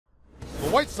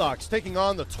White Sox taking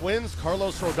on the Twins.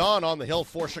 Carlos Rodon on the hill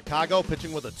for Chicago,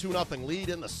 pitching with a 2-0 lead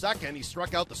in the second. He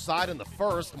struck out the side in the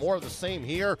first. More of the same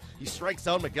here. He strikes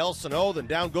out Miguel Sano, then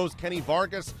down goes Kenny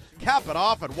Vargas. Cap it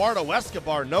off, Eduardo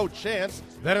Escobar, no chance.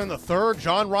 Then in the third,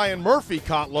 John Ryan Murphy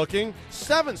caught looking.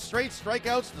 7 straight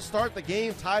strikeouts to start the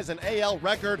game, ties an AL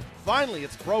record. Finally,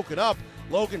 it's broken up.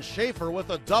 Logan Schaefer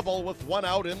with a double with 1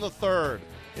 out in the third.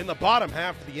 In the bottom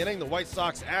half of the inning, the White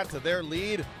Sox add to their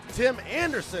lead. Tim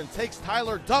Anderson takes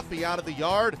Tyler Duffy out of the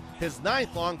yard. His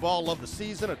 9th long ball of the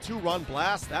season, a 2-run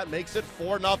blast. That makes it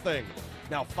 4-0.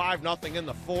 Now 5-0 in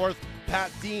the fourth.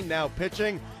 Pat Dean now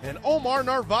pitching, and Omar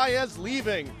Narvaez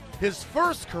leaving. His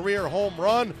first career home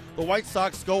run. The White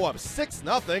Sox go up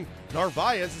 6-0.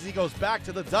 Narvaez, as he goes back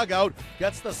to the dugout,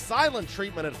 gets the silent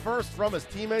treatment at first from his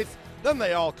teammates. Then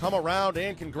they all come around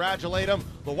and congratulate him.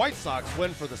 The White Sox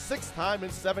win for the 6th time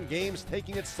in 7 games,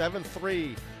 taking it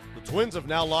 7-3. The Twins have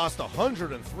now lost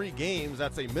 103 games.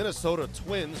 That's a Minnesota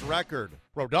Twins record.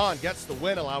 Rodon gets the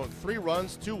win, allowing 3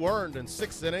 runs, 2 earned in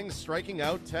 6 innings, striking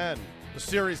out 10. The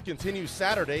series continues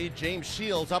Saturday. James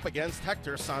Shields up against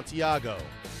Hector Santiago.